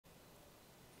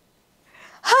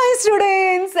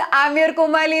students, I'm your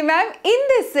Komali Mam. In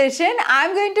this session,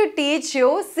 I'm going to teach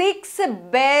you 6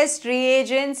 best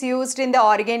reagents used in the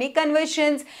organic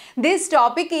conversions. This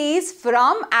topic is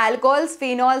from alcohols,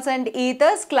 phenols and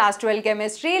ethers, class 12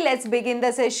 chemistry. Let's begin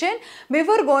the session.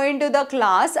 Before going to the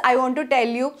class, I want to tell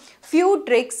you few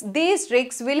tricks. These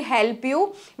tricks will help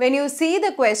you when you see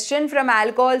the question from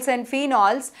alcohols and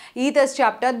phenols, ethers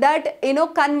chapter, that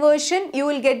conversion, you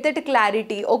will get that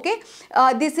clarity. Okay,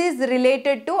 this is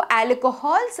related to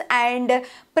alcohols and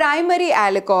primary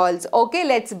alcohols. Okay,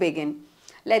 let's begin.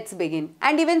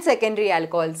 And even secondary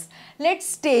alcohols.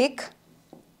 Let's take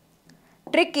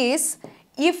trick is,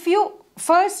 if you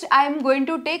first, I am going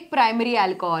to take primary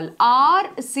alcohol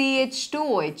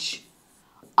RCH2OH.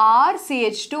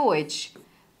 RCH2OH.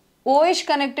 OH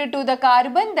connected to the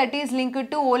carbon, that is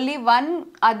linked to only one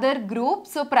other group,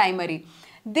 so primary.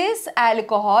 This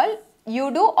alcohol,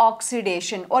 you do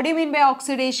oxidation. What do you mean by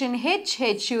oxidation?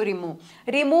 H you remove.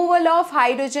 Removal of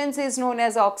hydrogens is known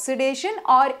as oxidation,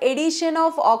 or addition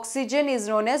of oxygen is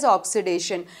known as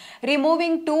oxidation.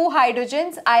 Removing 2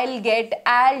 hydrogens, I'll get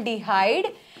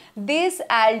aldehyde. This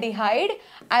aldehyde,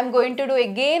 I'm going to do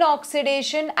again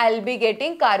oxidation, I'll be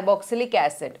getting carboxylic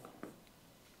acid.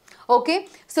 Okay,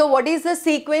 so what is the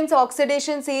sequence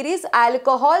oxidation series?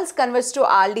 Alcohols converts to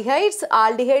aldehydes,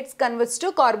 aldehydes converts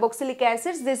to carboxylic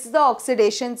acids. This is the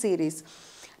oxidation series.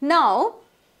 Now,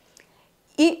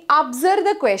 observe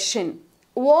the question.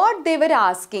 What they were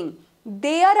asking?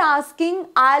 They are asking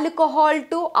alcohol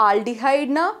to aldehyde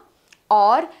na,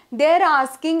 or they are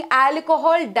asking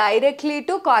alcohol directly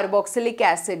to carboxylic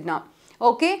acid na.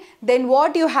 Okay, then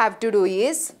what you have to do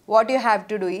is,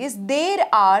 there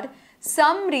are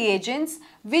some reagents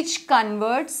which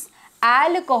converts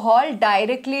alcohol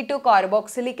directly to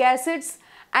carboxylic acids,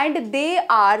 and there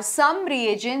are some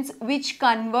reagents which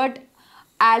convert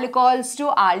alcohols to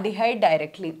aldehyde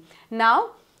directly.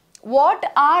 Now, what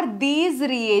are these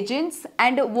reagents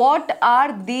and what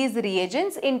are these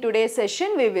reagents? In today's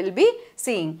session we will be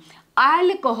seeing.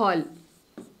 Alcohol,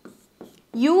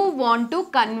 you want to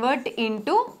convert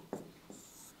into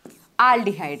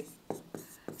aldehyde.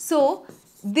 So,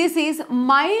 this is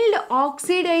mild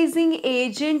oxidizing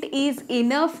agent is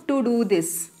enough to do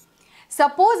this.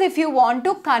 Suppose if you want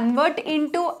to convert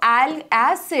into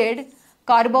acid,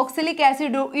 carboxylic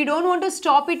acid, you don't want to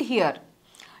stop it here.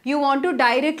 You want to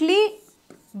directly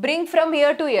bring from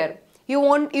here to here. You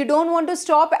don't want to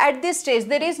stop at this stage.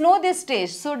 There is no this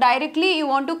stage. So directly you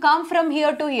want to come from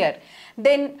here to here.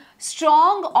 Then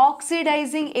strong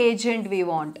oxidizing agent we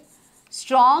want.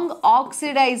 Strong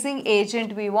oxidizing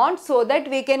agent we want, so that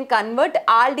we can convert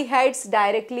aldehydes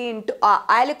directly into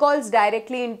alcohols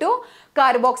directly into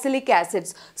carboxylic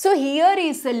acids. So here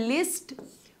is a list.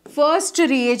 First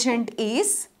reagent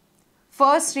is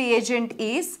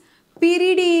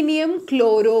pyridinium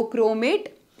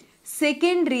chlorochromate.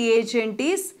 Second reagent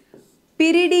is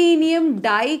pyridinium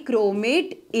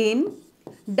dichromate in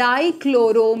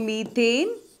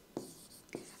dichloromethane,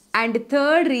 and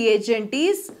third reagent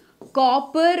is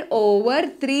copper over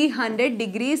 300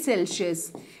 degrees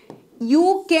Celsius.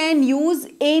 You can use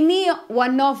any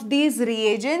one of these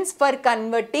reagents for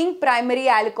converting primary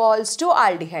alcohols to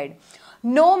aldehyde.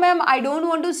 No ma'am, I don't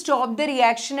want to stop the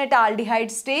reaction at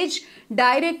aldehyde stage.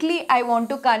 Directly I want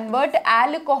to convert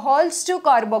alcohols to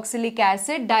carboxylic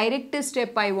acid. Direct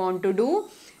step I want to do.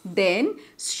 Then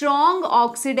strong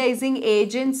oxidizing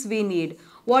agents we need.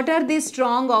 What are these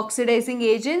strong oxidizing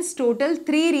agents? Total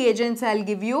 3 reagents I'll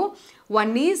give you.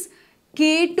 One is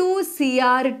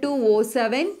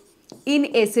K2Cr2O7 in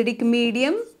acidic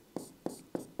medium.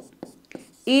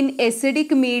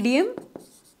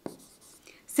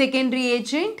 Second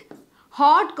reagent,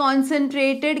 hot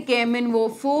concentrated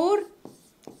KMnO4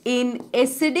 in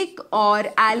acidic or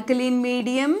alkaline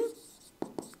medium.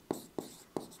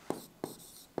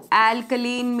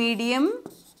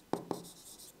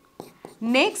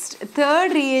 Next,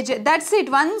 third reagent, that's it.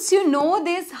 Once you know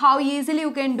this, how easily you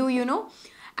can do,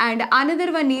 And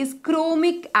another one is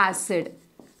chromic acid,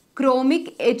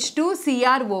 chromic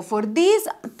H2CrO4. These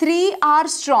 3 are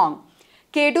strong.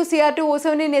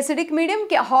 K2Cr2O7 in acidic medium,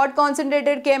 hot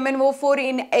concentrated KMnO4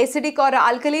 in acidic or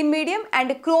alkaline medium,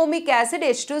 and chromic acid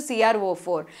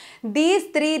H2CrO4. These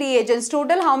 3 reagents,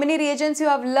 total how many reagents you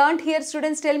have learnt here,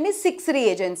 students? Tell me. 6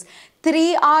 reagents.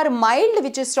 3 are mild,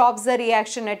 which stops the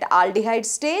reaction at aldehyde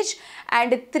stage,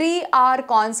 and 3 are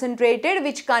concentrated,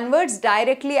 which converts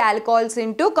directly alcohols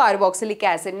into carboxylic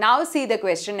acid. Now see the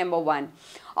question number 1.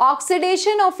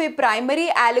 Oxidation of a primary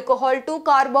alcohol to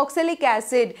carboxylic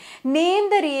acid. Name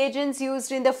the reagents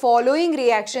used in the following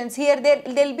reactions. Here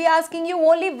they'll be asking you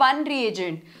only one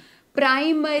reagent.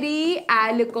 primary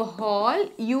alcohol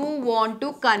you want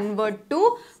to convert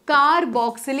to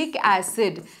carboxylic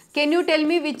acid. Can you tell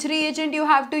me which reagent you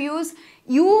have to use?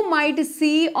 You might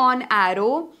see on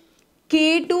arrow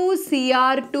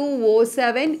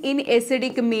K2Cr2O7 in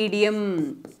acidic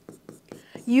medium.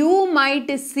 You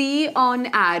might see on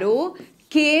arrow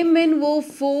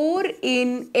KMnO4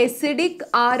 in acidic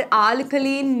or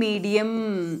alkaline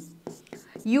medium.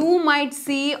 You might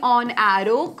see on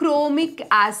arrow chromic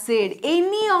acid.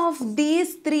 Any of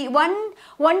these three, one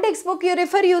textbook you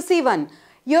refer, you see one.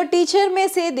 Your teacher may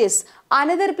say this.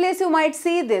 Another place you might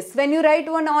see this. When you write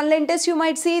one online test, you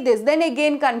might see this. Then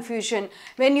again confusion.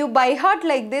 When you by heart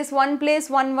like this, one place,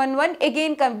 one,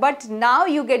 again but now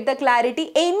you get the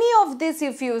clarity. Any of this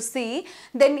if you see,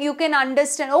 then you can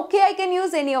understand, okay, I can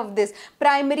use any of this.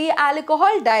 Primary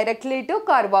alcohol directly to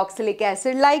carboxylic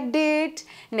acid, like that.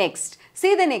 Next.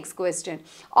 See the next question.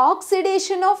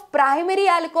 Oxidation of primary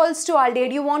alcohols to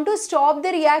aldehyde. You want to stop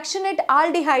the reaction at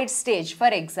aldehyde stage. For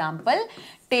example,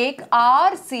 take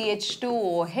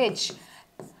RCH2OH.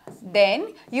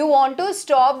 Then you want to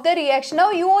stop the reaction. Now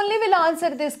you only will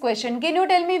answer this question. Can you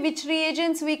tell me which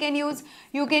reagents we can use?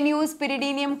 You can use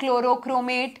pyridinium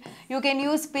chlorochromate. You can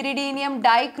use pyridinium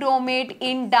dichromate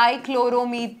in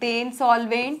dichloromethane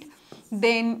solvent.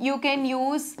 Then you can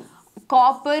use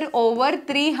copper over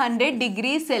 300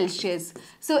 degrees Celsius.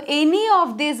 So any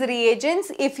of these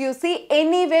reagents, if you see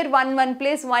anywhere one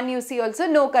place, one you see also,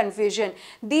 no confusion.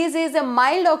 This is a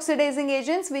mild oxidizing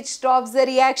agents which stops the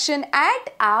reaction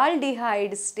at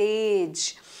aldehyde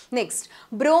stage. Next,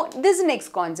 this next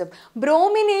concept.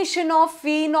 Bromination of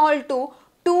phenol to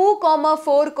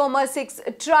 2,4,6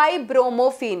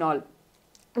 tribromophenol.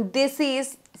 This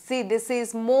is, see, this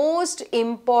is most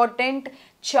important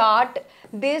chart.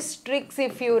 These tricks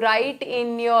if you write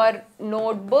in your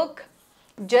notebook,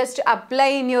 just apply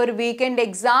in your weekend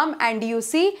exam and you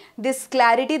see this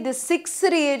clarity, this 6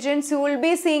 reagents, you will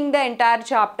be seeing the entire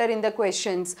chapter in the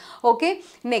questions. Okay,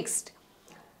 next.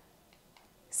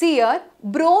 See here,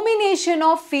 bromination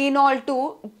of phenol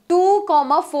to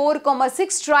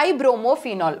 2,4,6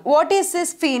 tribromophenol. What is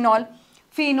this phenol?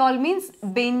 Phenol means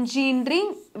benzene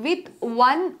ring with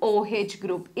one OH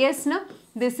group. Yes, na?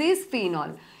 This is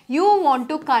phenol. You want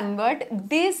to convert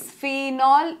this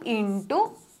phenol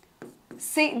into,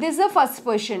 say, this is the first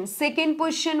position. Second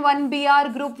position,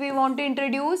 1Br group we want to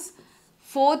introduce.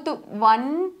 Fourth,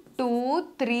 1, 2,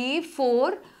 3,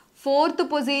 4. Fourth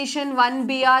position,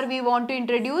 1Br we want to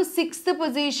introduce. Sixth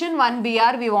position,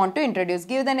 1Br we want to introduce.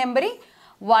 Give the numbering.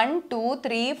 1, 2,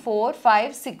 3, 4,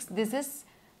 5, 6.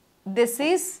 This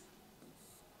is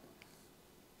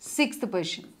sixth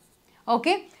position.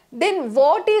 Okay. Then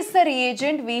what is the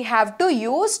reagent we have to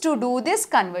use to do this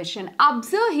conversion?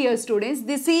 Observe here students,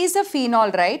 this is a phenol,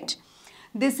 right?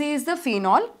 This is the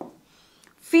phenol.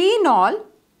 Phenol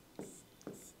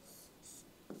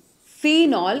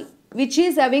which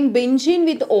is having benzene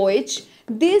with OH.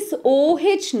 This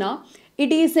OH na,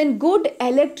 it is a good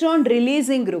electron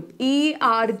releasing group,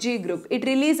 ERG group. It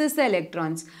releases the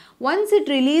electrons. Once it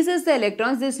releases the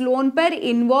electrons, this lone pair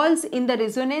involves in the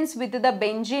resonance with the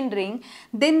benzene ring.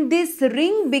 Then this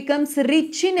ring becomes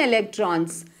rich in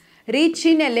electrons.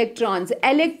 Electron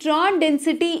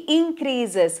density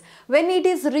increases. When it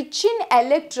is rich in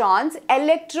electrons,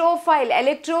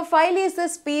 electrophile is the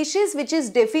species which is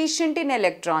deficient in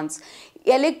electrons.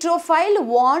 Electrophile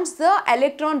wants the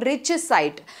electron rich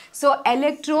site. So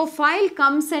electrophile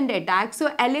comes and attacks. So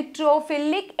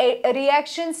electrophilic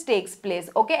reactions takes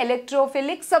place. Okay,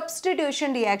 electrophilic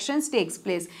substitution reactions takes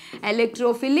place.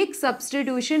 Electrophilic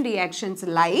substitution reactions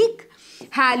like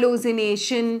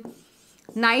halogenation,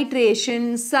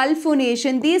 nitration,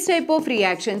 sulfonation, these type of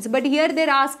reactions. But here they are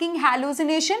asking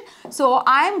halogenation. So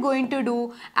I am going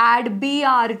to add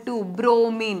Br2,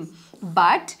 bromine.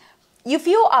 But if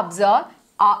you observe,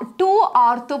 2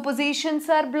 ortho positions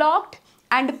are blocked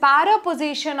and para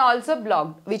position also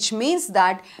blocked, which means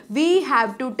that we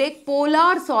have to take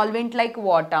polar solvent like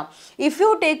water. If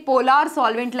you take polar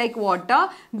solvent like water,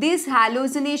 this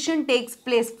halogenation takes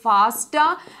place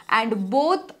faster and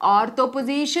both ortho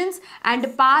positions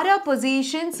and para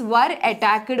positions were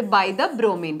attacked by the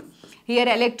bromine. Here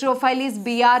electrophile is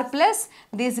Br+.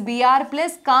 This Br+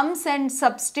 comes and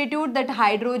substitute that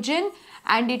hydrogen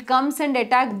and it comes and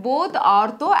attack both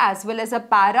ortho as well as a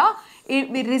para.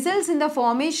 It results in the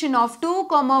formation of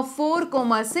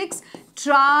 2,4,6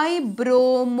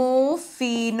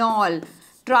 tribromophenol.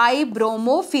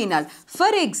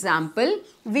 For example,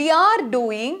 we are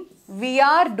doing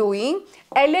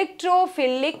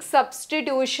electrophilic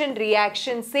substitution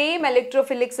reaction, same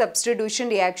electrophilic substitution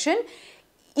reaction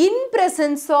in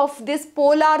presence of this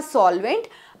polar solvent.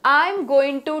 I'm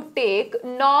going to take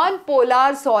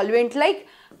non-polar solvent like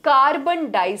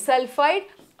carbon disulfide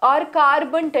or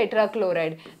carbon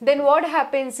tetrachloride. Then what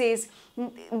happens is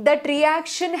that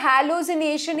reaction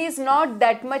halogenation is not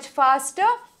that much faster.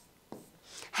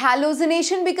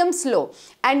 Halogenation becomes slow,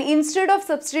 and instead of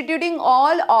substituting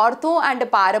all ortho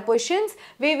and para positions,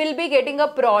 we will be getting a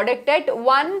product at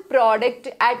one product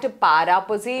at para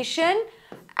position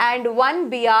and one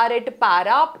Br at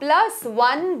para plus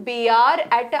one Br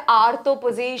at ortho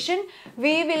position.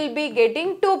 We will be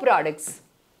getting two products.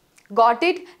 Got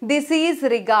it? This is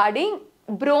regarding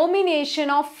bromination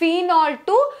of phenol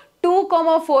to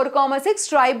 2,4,6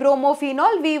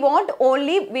 tribromophenol.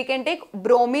 We can take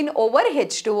bromine over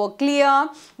H2O. Clear?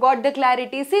 Got the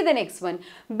clarity? See the next one.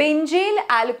 Benzyl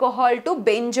alcohol to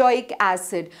benzoic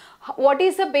acid. What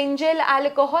is a benzyl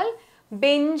alcohol?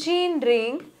 Benzene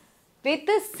ring with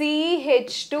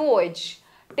CH2OH.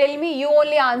 Tell me, you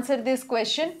only answer this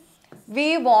question.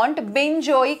 We want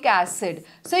benzoic acid.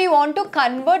 So you want to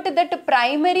convert that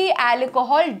primary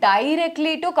alcohol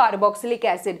directly to carboxylic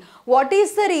acid. What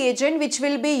is the reagent which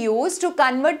will be used to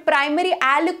convert primary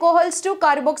alcohols to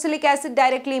carboxylic acid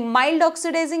directly? Mild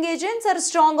oxidizing agents or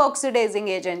strong oxidizing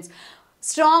agents?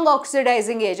 Strong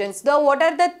oxidizing agents. So what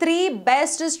are the three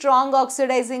best strong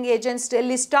oxidizing agents?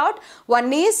 List out.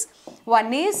 One is,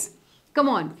 come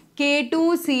on,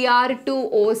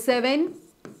 K2Cr2O7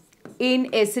 in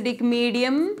acidic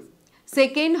medium.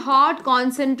 Second, hot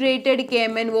concentrated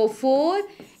KMnO4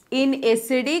 in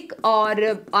acidic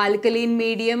or alkaline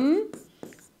medium.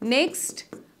 Next,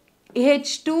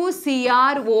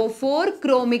 H2CrO4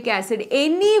 chromic acid.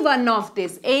 Any one of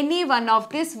this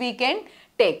we can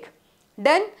take.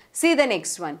 Done. See the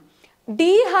next one.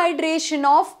 Dehydration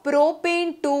of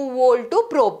propane 2-vol to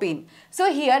propene.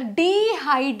 So here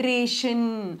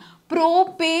dehydration,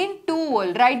 propane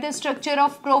 2-vol. Write the structure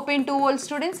of propane 2-vol,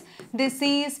 students. This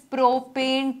is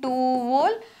propane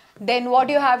 2-vol. Then what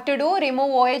you have to do,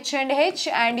 remove OH and H,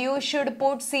 and you should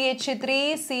put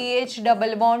CH3, CH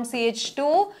double bond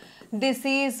CH2. This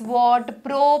is what?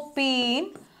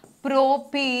 Propene,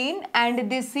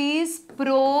 and this is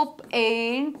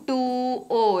propane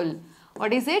 2-vol.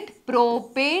 What is it?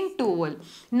 Propane 2-vol.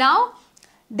 Now,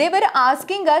 they were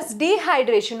asking us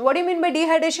dehydration. What do you mean by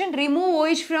dehydration? Remove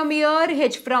OH from here,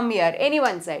 H from here, any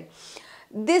one side.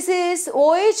 This is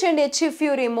OH and H. If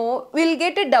you remove, we'll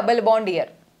get a double bond here.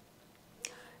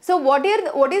 So what is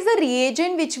the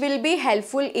reagent which will be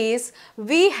helpful is,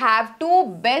 we have two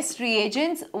best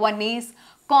reagents. One is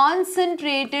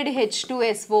concentrated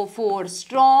H2SO4,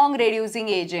 strong reducing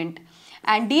agent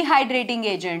and dehydrating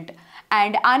agent.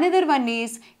 And another one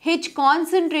is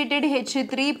concentrated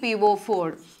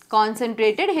H3PO4,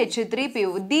 concentrated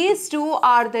H3PO. These two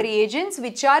are the reagents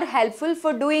which are helpful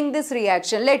for doing this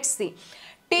reaction. Let's see.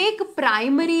 Take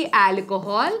primary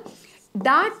alcohol.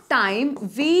 That time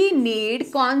we need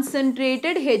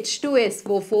concentrated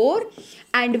H2SO4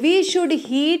 and we should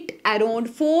heat around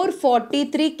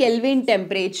 443 Kelvin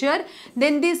temperature.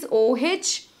 Then this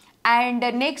OH and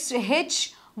next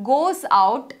H goes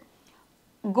out.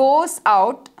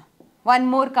 One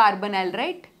more carbonyl,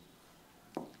 right?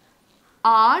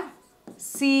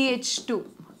 RCH2.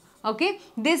 Okay,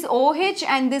 this OH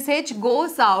and this H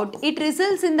goes out. It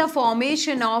results in the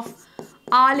formation of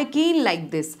alkene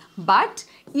like this. But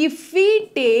if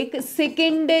we take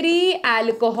secondary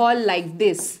alcohol like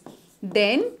this,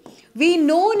 then we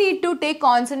no need to take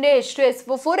concentrated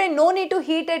H2SO4 and no need to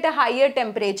heat at a higher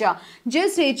temperature.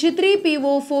 Just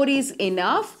H3PO4 is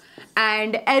enough.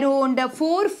 And around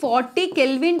 440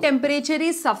 Kelvin temperature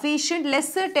is sufficient.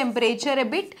 Lesser temperature a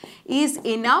bit is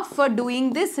enough for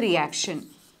doing this reaction.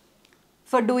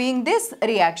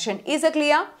 Is it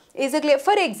clear?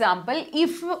 For example,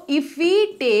 if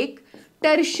we take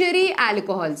tertiary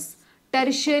alcohols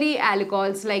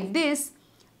like this,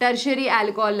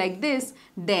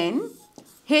 then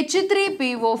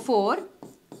H3PO4,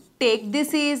 take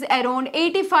this is around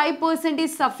 85%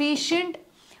 is sufficient.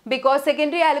 Because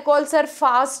secondary alcohols are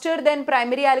faster than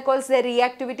primary alcohols, their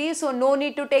reactivity, so no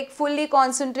need to take fully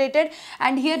concentrated,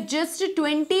 and here just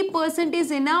 20%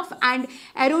 is enough and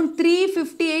around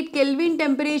 358 Kelvin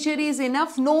temperature is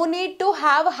enough. No need to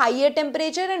have higher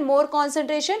temperature and more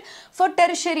concentration for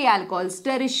tertiary alcohols.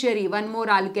 One more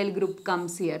alkyl group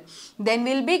comes here. Then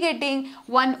we'll be getting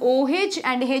one OH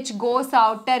and H goes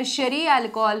out, tertiary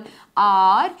alcohol,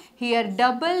 or here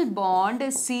double bond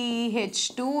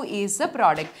CH2 is the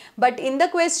product. But in the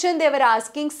question they were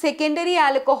asking secondary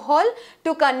alcohol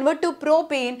to convert to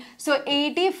propane. So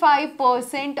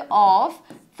 85% of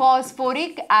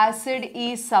phosphoric acid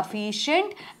is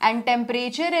sufficient and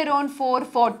temperature around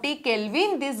 440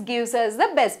 Kelvin. This gives us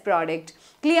the best product.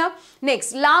 Clear?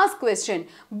 Next, last question.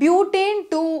 Butane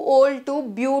 2-ol to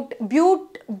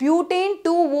butane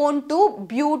 2-one to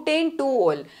butane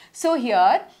 2-ol. So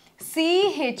here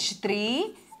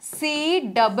CH3,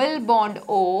 C double bond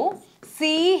O,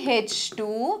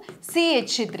 CH2,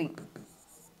 CH3.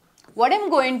 What I'm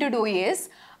going to do is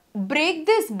break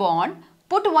this bond,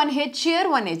 put one H here,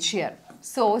 one H here.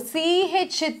 So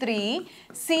CH3,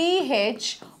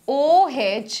 CH,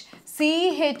 OH,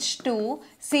 CH2,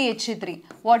 CH3.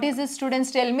 What is this,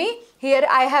 students? Tell me. Here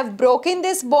I have broken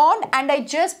this bond and I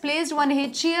just placed one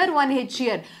H here, one H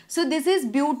here. So this is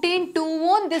butane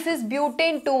 2-one, this is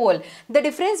butane 2-ol. The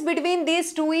difference between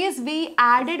these two is we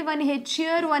added one H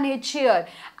here, one H here.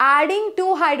 Adding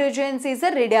two hydrogens is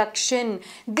a reduction.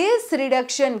 This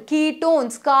reduction,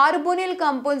 ketones, carbonyl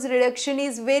compounds reduction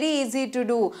is very easy to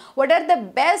do. What are the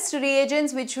best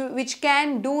reagents which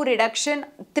can do reduction?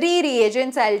 3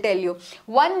 reagents I'll tell you.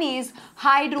 One is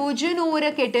hydrogen over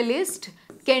a catalyst.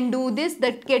 Can do this.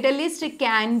 The catalyst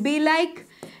can be like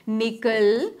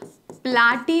nickel,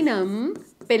 platinum,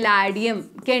 palladium.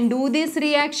 Can do this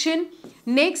reaction.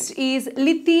 Next is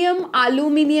lithium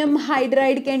aluminium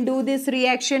hydride can do this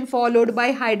reaction followed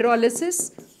by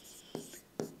hydrolysis.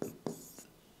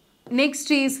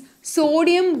 Next is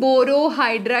sodium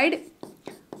borohydride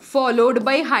followed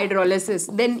by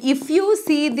hydrolysis. Then if you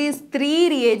see these 3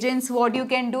 reagents, what you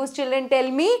can do, children,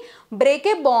 tell me. Break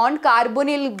a bond,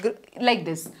 carbonyl like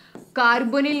this.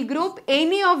 Carbonyl group,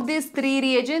 any of these 3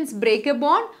 reagents, break a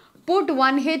bond, put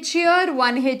one H here,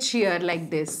 one H here like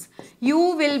this. You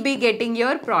will be getting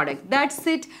your product. That's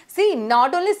it. See,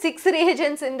 not only 6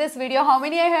 reagents in this video. How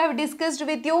many I have discussed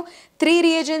with you? 3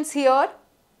 reagents here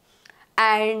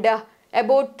and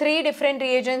about 3 different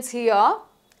reagents here.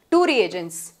 2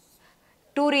 reagents.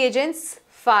 2 reagents,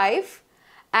 5,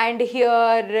 and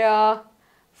here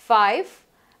 5,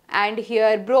 and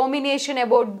here bromination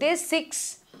about this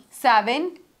 6,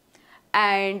 7,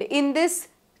 and in this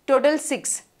total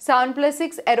 6. 7 plus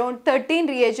 6, around 13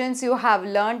 reagents you have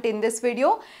learnt in this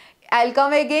video. I'll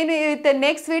come again with the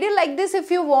next video like this.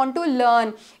 If you want to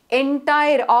learn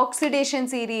entire oxidation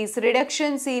series,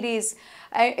 reduction series,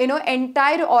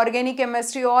 entire organic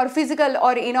chemistry or physical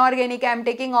or inorganic, I'm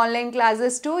taking online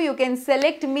classes too. You can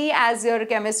select me as your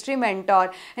chemistry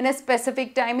mentor in a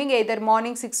specific timing, either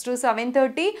morning 6 to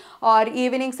 7:30 or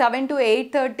evening 7 to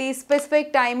 8:30,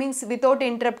 specific timings without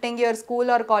interrupting your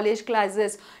school or college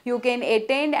classes. You can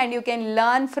attend and you can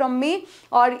learn from me.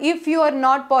 Or if you are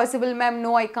not possible, ma'am,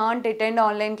 no, I can't attend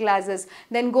online classes,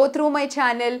 then go through my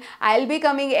channel. I'll be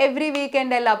coming every week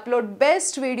and I'll upload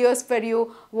best videos for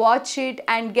you. Watch it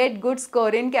and get good score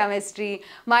in chemistry.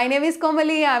 My name is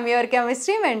Komali. I'm your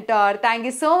chemistry mentor. Thank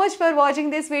you so much for watching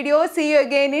this video. See you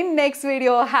again in next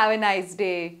video. Have a nice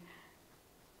day.